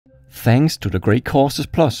Thanks to the Great Courses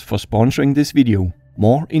Plus for sponsoring this video.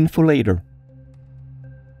 More info later.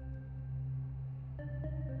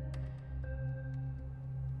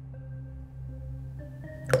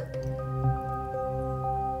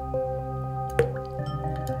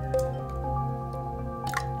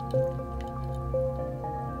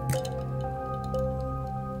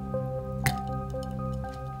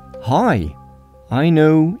 Hi! I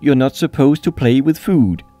know you're not supposed to play with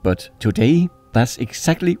food, but today that's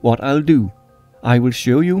exactly what I'll do. I will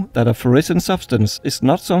show you that a fluorescent substance is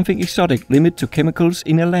not something exotic limited to chemicals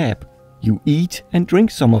in a lab. You eat and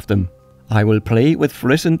drink some of them. I will play with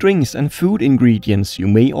fluorescent drinks and food ingredients you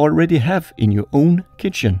may already have in your own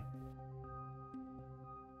kitchen.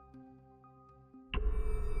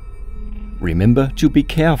 Remember to be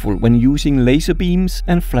careful when using laser beams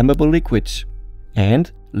and flammable liquids,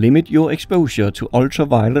 and limit your exposure to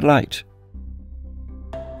ultraviolet light.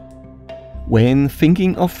 When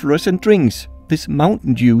thinking of fluorescent drinks, this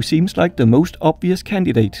Mountain Dew seems like the most obvious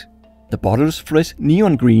candidate. The bottles flash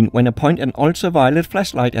neon green when I point an ultraviolet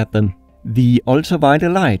flashlight at them. The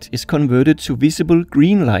ultraviolet light is converted to visible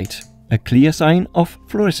green light, a clear sign of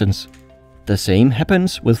fluorescence. The same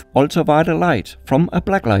happens with ultraviolet light from a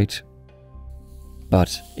blacklight.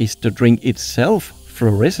 But is the drink itself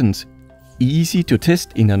fluorescent? Easy to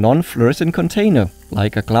test in a non-fluorescent container,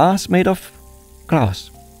 like a glass made of glass.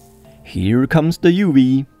 Here comes the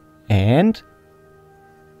UV, and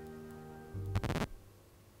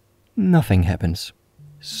nothing happens.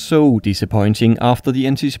 So disappointing after the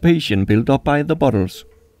anticipation built up by the bottles.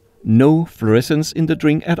 No fluorescence in the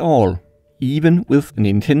drink at all, even with an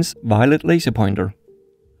intense violet laser pointer.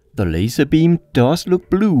 The laser beam does look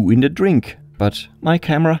blue in the drink, but my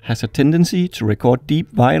camera has a tendency to record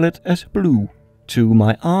deep violet as blue. To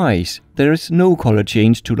my eyes, there is no color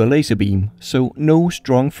change to the laser beam, so no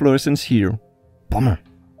strong fluorescence here. Bummer.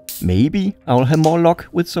 Maybe I'll have more luck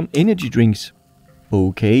with some energy drinks.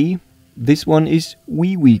 Okay, this one is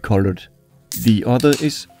wee-wee colored. The other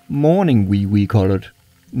is morning wee-wee colored.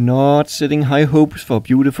 Not setting high hopes for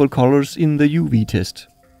beautiful colors in the UV test.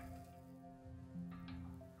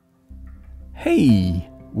 Hey!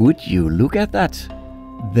 Would you look at that?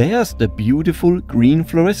 There's the beautiful green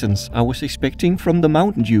fluorescence I was expecting from the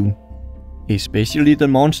Mountain Dew. Especially the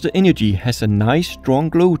Monster Energy has a nice strong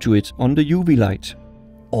glow to it on the UV light.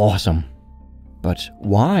 Awesome! But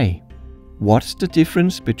why? What's the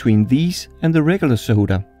difference between these and the regular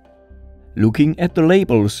soda? Looking at the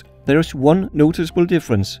labels, there's one noticeable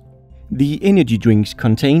difference. The energy drinks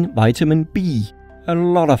contain vitamin B, a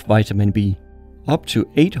lot of vitamin B. Up to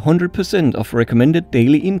 800% of recommended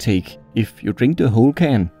daily intake if you drink the whole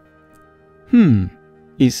can.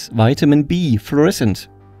 Is vitamin B fluorescent?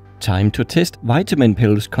 Time to test vitamin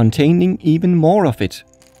pills containing even more of it.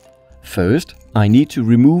 First, I need to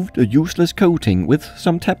remove the useless coating with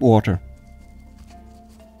some tap water.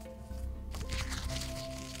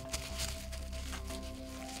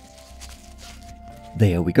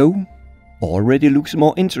 There we go. Already looks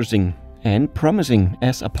more interesting and promising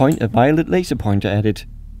as I point a violet laser pointer at it.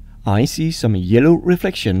 I see some yellow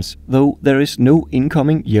reflections, though there is no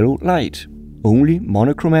incoming yellow light, only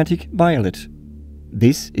monochromatic violet.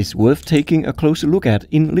 This is worth taking a closer look at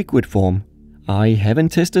in liquid form. I haven't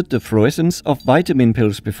tested the fluorescence of vitamin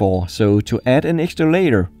pills before, so to add an extra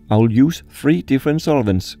layer, I'll use 3 different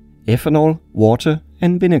solvents: ethanol, water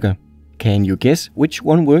and vinegar. Can you guess which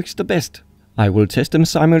one works the best? I will test them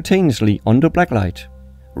simultaneously under blacklight.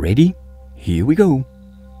 Ready? Here we go.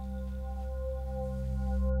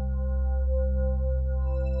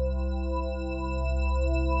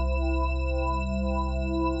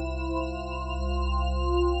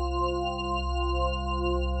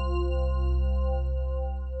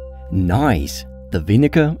 Nice! The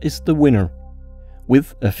vinegar is the winner.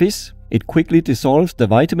 With a fizz, it quickly dissolves the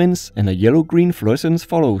vitamins and a yellow-green fluorescence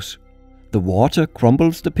follows. The water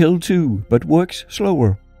crumbles the pill too, but works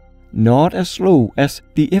slower. Not as slow as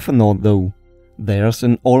the ethanol though. There's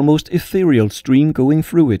an almost ethereal stream going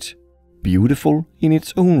through it. Beautiful in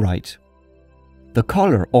its own right. The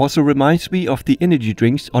color also reminds me of the energy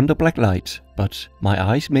drinks under blacklight, but my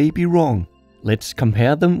eyes may be wrong. Let's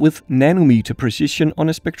compare them with nanometer precision on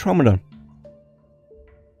a spectrometer.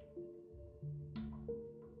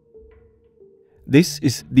 This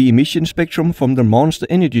is the emission spectrum from the Monster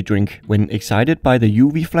Energy drink when excited by the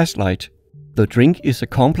UV flashlight. The drink is a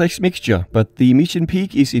complex mixture, but the emission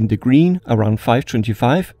peak is in the green around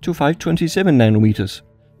 525 to 527 nanometers.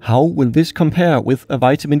 How will this compare with a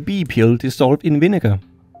vitamin B pill dissolved in vinegar?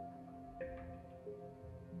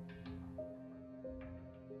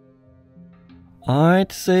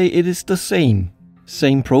 I'd say it is the same.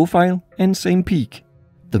 Same profile and same peak.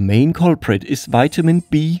 The main culprit is vitamin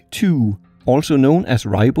B2, also known as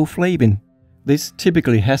riboflavin. This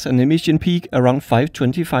typically has an emission peak around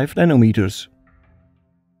 525 nanometers.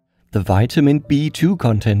 The vitamin B2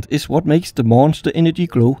 content is what makes the Monster Energy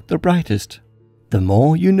glow the brightest. The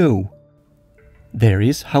more you know. There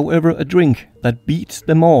is, however, a drink that beats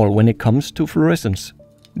them all when it comes to fluorescence.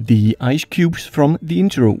 The ice cubes from the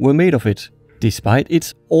intro were made of it. Despite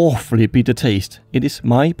its awfully bitter taste, it is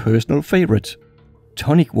my personal favorite.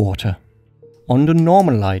 Tonic water. Under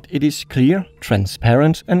normal light it is clear,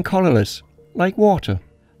 transparent and colorless, like water.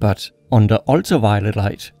 But under ultraviolet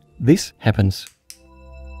light, this happens.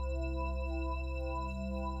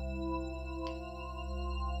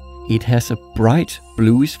 It has a bright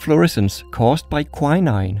bluish fluorescence caused by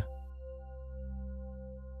quinine.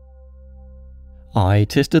 I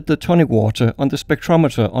tested the tonic water on the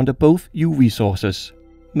spectrometer under both UV sources.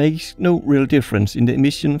 Makes no real difference in the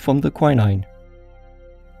emission from the quinine.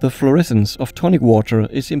 The fluorescence of tonic water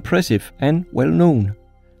is impressive and well known.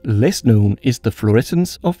 Less known is the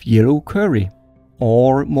fluorescence of yellow curry.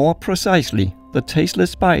 Or more precisely, the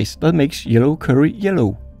tasteless spice that makes yellow curry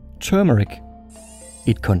yellow, turmeric.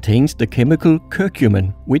 It contains the chemical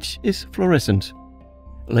curcumin, which is fluorescent.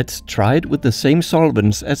 Let's try it with the same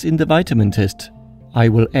solvents as in the vitamin test. I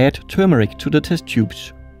will add turmeric to the test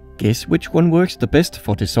tubes. Guess which one works the best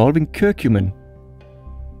for dissolving curcumin?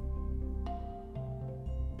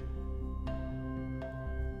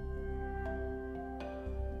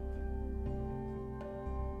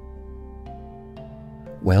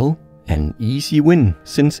 Well, an easy win,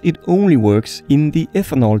 since it only works in the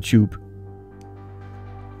ethanol tube.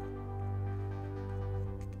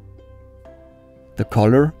 The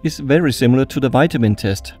color is very similar to the vitamin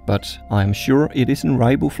test, but I'm sure it isn't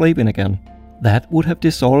riboflavin again. That would have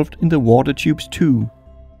dissolved in the water tubes too.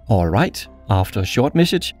 Alright, after a short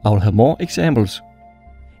message I'll have more examples.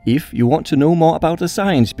 If you want to know more about the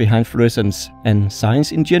science behind fluorescence and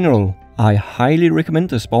science in general, I highly recommend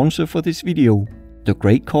the sponsor for this video, The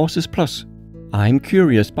Great Courses Plus. I'm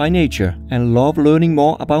curious by nature and love learning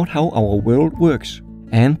more about how our world works.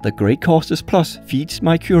 And the Great Courses Plus feeds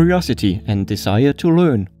my curiosity and desire to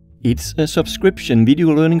learn. It's a subscription video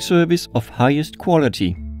learning service of highest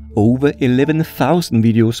quality. Over 11,000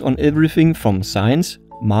 videos on everything from science,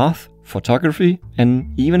 math, photography,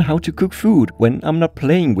 and even how to cook food when I'm not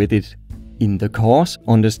playing with it. In the course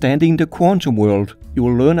Understanding the Quantum World, you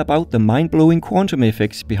will learn about the mind-blowing quantum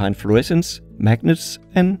effects behind fluorescence, magnets,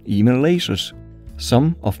 and even lasers.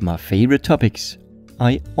 Some of my favorite topics.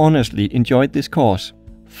 I honestly enjoyed this course.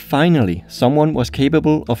 Finally, someone was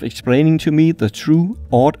capable of explaining to me the true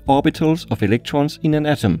odd orbitals of electrons in an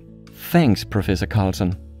atom. Thanks, Professor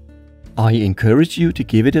Carlson. I encourage you to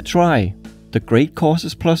give it a try. The Great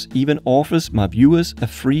Courses Plus even offers my viewers a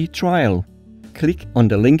free trial. Click on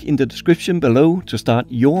the link in the description below to start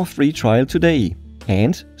your free trial today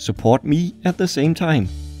and support me at the same time.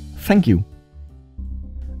 Thank you.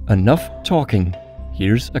 Enough talking.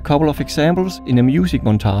 Here's a couple of examples in a music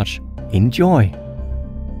montage. Enjoy!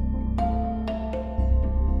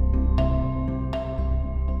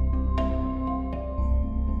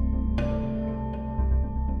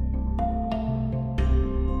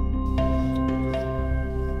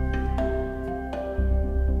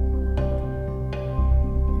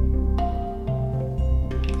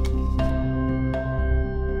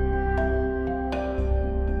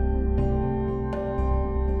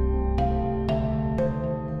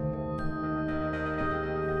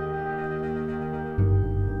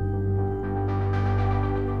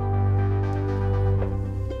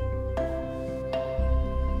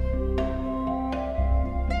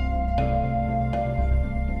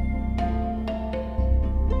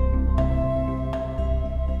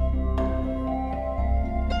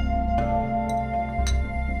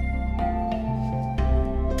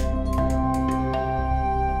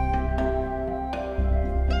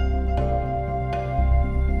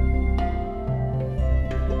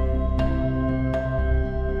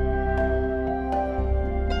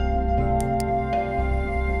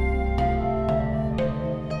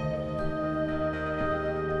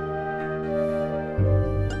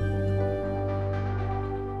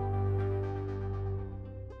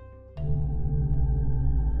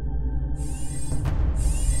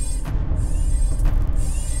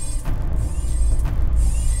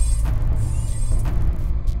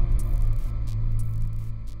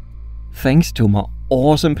 Thanks to my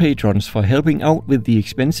awesome patrons for helping out with the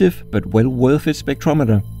expensive but well worth it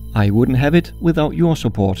spectrometer. I wouldn't have it without your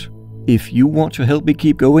support. If you want to help me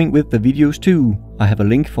keep going with the videos too, I have a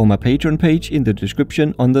link for my Patreon page in the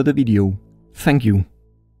description under the video. Thank you.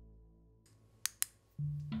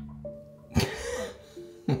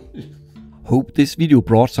 Hope this video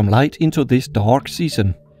brought some light into this dark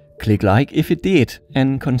season. Click like if it did,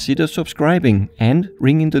 and consider subscribing and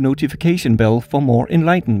ringing the notification bell for more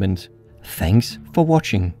enlightenment. Thanks for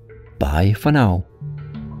watching. Bye for now.